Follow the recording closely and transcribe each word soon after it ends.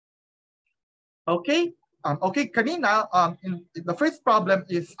Okay. Okay, kanina, in the first problem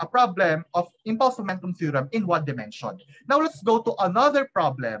is a problem of impulse momentum theorem in one dimension. Now let's go to another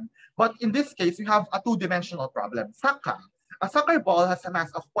problem, but in this case, we have a two-dimensional problem. Sakka. A soccer ball has a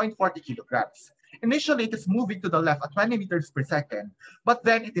mass of 0.40 kilograms. Initially, it is moving to the left at 20 meters per second, but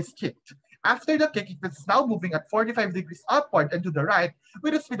then it is kicked. After the kick, it is now moving at 45 degrees upward and to the right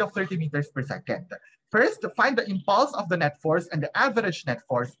with a speed of 30 meters per second. First, find the impulse of the net force and the average net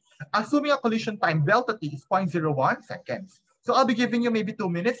force, assuming a collision time delta t is 0.01 seconds. So I'll be giving you maybe 2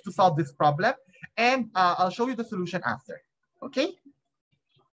 minutes to solve this problem, and I'll show you the solution after. Okay?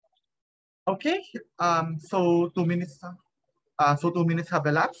 Okay. So 2 minutes. So 2 minutes have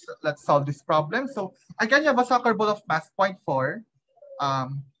elapsed. Let's solve this problem. So again, you have a soccer ball of mass 0.4.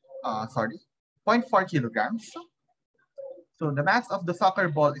 Sorry, 0.4 kilograms. So the mass of the soccer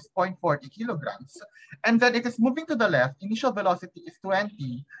ball is 0.40 kilograms. And then it is moving to the left. Initial velocity is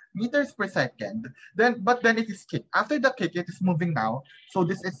 20 meters per second. But then it is kicked. After the kick, it is moving now. So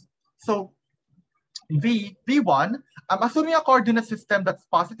this is, so V1, I'm assuming a coordinate system that's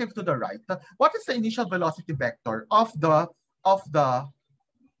positive to the right. What is the initial velocity vector of the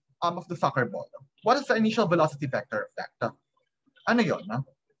soccer ball? What is the initial velocity vector of that? Ano yun?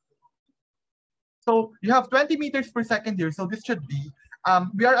 So you have 20 meters per second here. So this should be,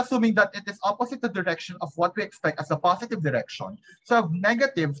 we are assuming that it is opposite the direction of what we expect as a positive direction. So I have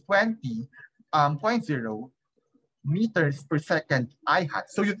negative 20.0 meters per second I hat.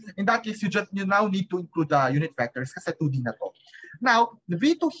 So in that case, you now need to include the unit vectors kasi 2D na to. Now, the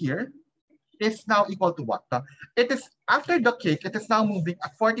V2 here is now equal to what? It is, after the kick, it is now moving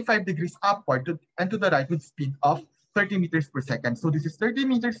at 45 degrees upward and to the right with speed of 30 meters per second. So this is 30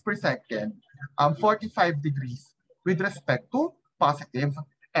 meters per second, 45 degrees with respect to positive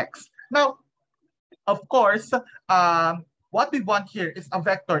x. Now, of course, what we want here is a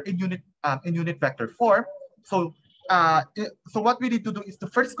vector in unit vector form. So what we need to do is to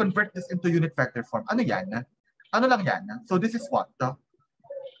first convert this into unit vector form. Ano yan? Ano lang yan? So this is what?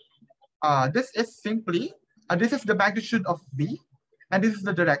 This is simply, this is the magnitude of V, and this is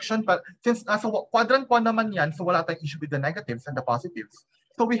the direction. But since nasa quadrant 1 naman yan, so wala tayong issue with the negatives and the positives.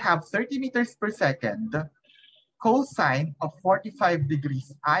 So we have 30 meters per second cosine of 45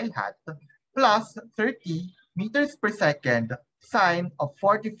 degrees I hat plus 30 meters per second sine of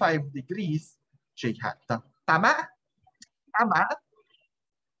 45 degrees j hat. Tama? Tama?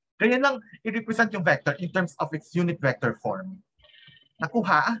 Ganyan lang i-represent yung vector in terms of its unit vector form.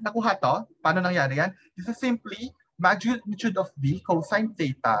 Nakuha? Nakuha to? Paano nangyari yan? This is simply magnitude of V cosine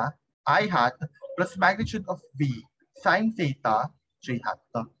theta I hat plus magnitude of V sine theta j hat.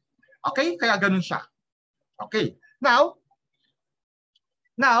 Okay? Kaya ganun siya. Okay. Now,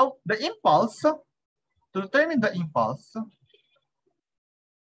 the impulse, to determine the impulse,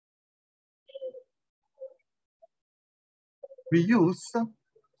 we use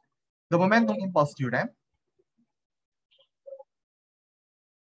the momentum impulse theorem.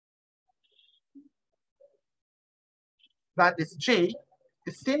 That is J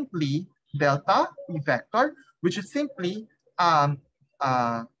is simply delta V vector, which is simply M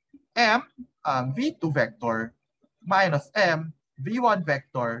V2 vector minus M V1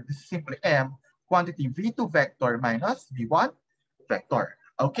 vector. This is simply M quantity V2 vector minus V1 vector.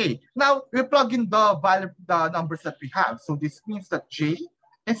 Okay, now we plug in the numbers that we have. So this means that J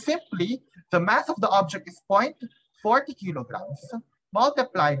is simply the mass of the object is 0.40 kilograms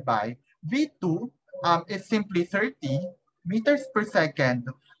multiplied by V2 is simply 30 meters per second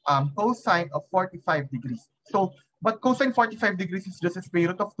cosine of 45 degrees. So, but cosine 45 degrees is just a square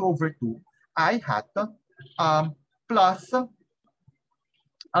root of 2 over 2 I hat plus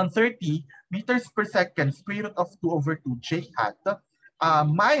 30 meters per second square root of 2 over 2 j hat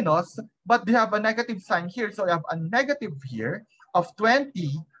minus, but they have a negative sign here, so I have a negative here of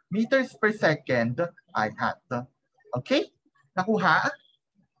 20 meters per second I hat. Okay? Nakuha?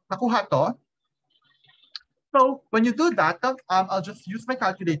 Nakuha to? So when you do that, I'll just use my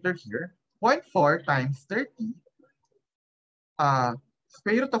calculator here. 0.4 times 30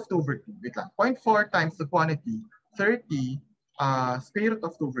 square root of 2 over 2. Wait lang. 0.4 times the quantity 30 square root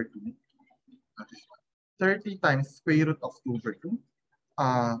of 2 over 2. 30 times square root of 2 over 2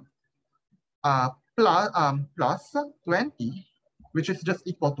 plus 20, which is just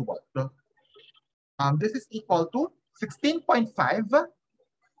equal to what? This is equal to 16.5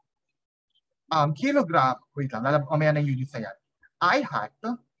 kilogram. Wait lang, mamaya na units na yan. I hat.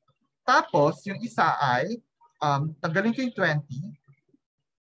 Tapos, yung isa ay, tanggalin ko yung 20.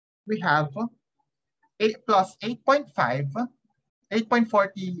 We have 8 plus 8.5,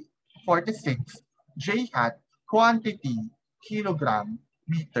 8.46 j hat quantity kilogram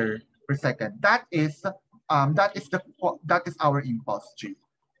meter per second. That is our impulse G.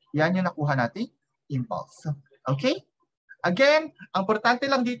 Yan yung nakuha natin impulse. Okay? Again, ang importante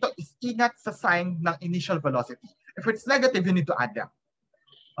lang dito is ingat sa sign ng initial velocity. If it's negative, you need to add them.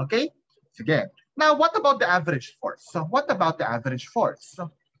 Okay? Sige. Now, what about the average force? So, what about the average force?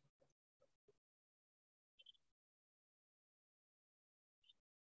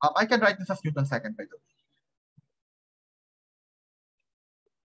 I can write this as Newton second, by the way.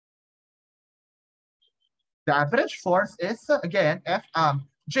 The average force is, again,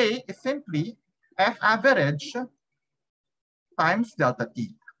 J is simply F average times delta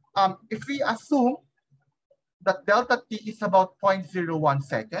T. If we assume that delta T is about 0.01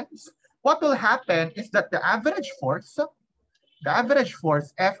 seconds, what will happen is that the average force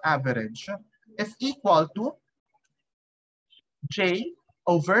F average is equal to J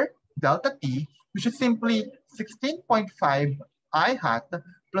over delta T, which is simply 16.5 I hat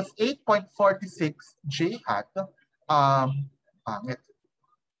plus 8.46 J hat,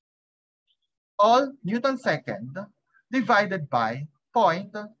 all Newton second divided by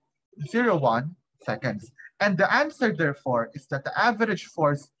 0.01 seconds. And the answer, therefore, is that the average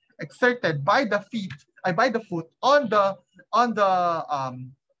force exerted by the foot on the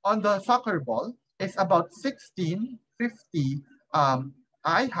soccer ball is about 1650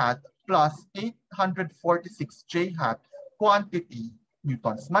 I hat plus 846 J hat quantity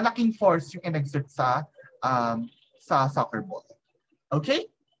newtons. Malaking force yung in-exert sa soccer ball. Okay?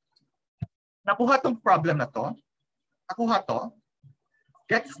 Nakuha tong problem na to. Nakuha to.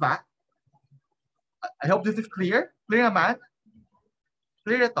 Gets ba? I hope this is clear. Clear naman?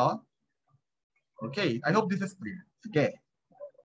 Clear ito? Okay, I hope this is clear. Sige.